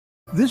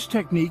This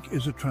technique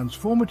is a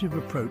transformative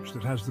approach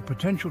that has the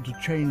potential to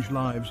change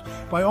lives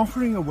by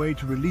offering a way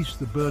to release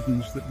the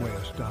burdens that weigh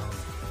us down.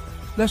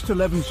 Lester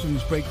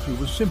Levenson's breakthrough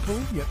was simple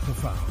yet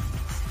profound.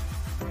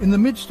 In the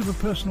midst of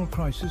a personal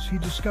crisis, he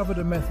discovered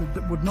a method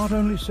that would not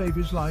only save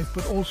his life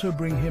but also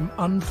bring him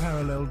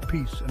unparalleled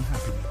peace and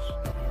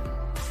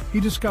happiness.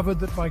 He discovered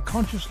that by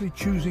consciously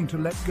choosing to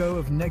let go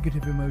of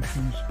negative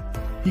emotions,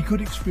 he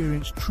could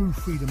experience true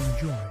freedom and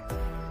joy.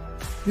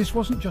 This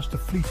wasn't just a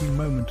fleeting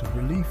moment of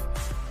relief,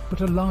 but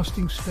a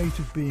lasting state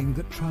of being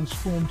that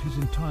transformed his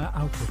entire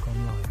outlook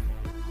on life.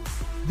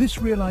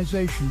 This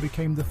realization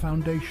became the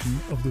foundation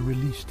of the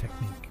release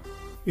technique.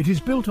 It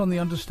is built on the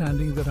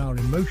understanding that our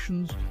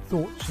emotions,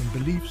 thoughts, and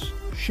beliefs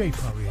shape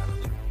our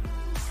reality.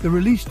 The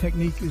release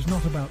technique is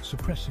not about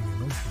suppressing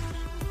emotions.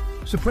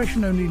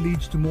 Suppression only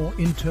leads to more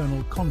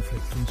internal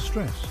conflict and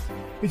stress.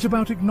 It's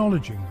about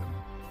acknowledging them,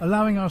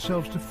 allowing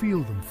ourselves to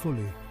feel them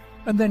fully,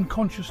 and then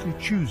consciously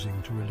choosing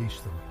to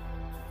release them.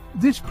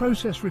 This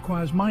process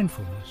requires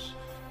mindfulness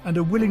and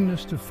a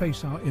willingness to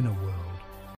face our inner world.